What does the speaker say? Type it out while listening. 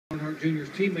Earnhardt Jr.'s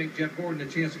teammate, Jeff Gordon, a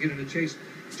chance to get in the chase.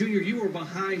 Junior, you were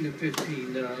behind the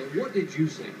 15. What did you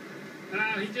see?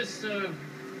 He just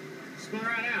spun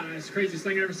right out. That's the craziest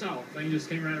thing I ever saw. The thing just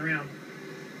came right around.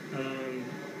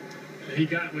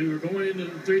 We were going into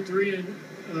 3, 3,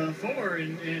 and 4,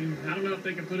 and I don't know if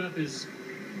they can put up his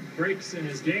brakes and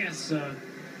his gas.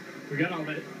 We got all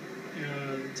that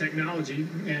technology,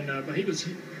 but he was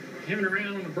hemming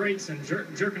around on the brakes and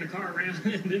jerking the car around,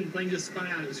 and then the thing just spun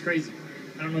out. It was crazy.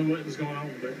 I don't know what was going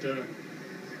on, but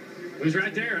it was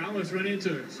right there. I almost ran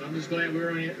into it, so I'm just glad we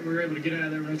were able to get out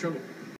of there with no trouble.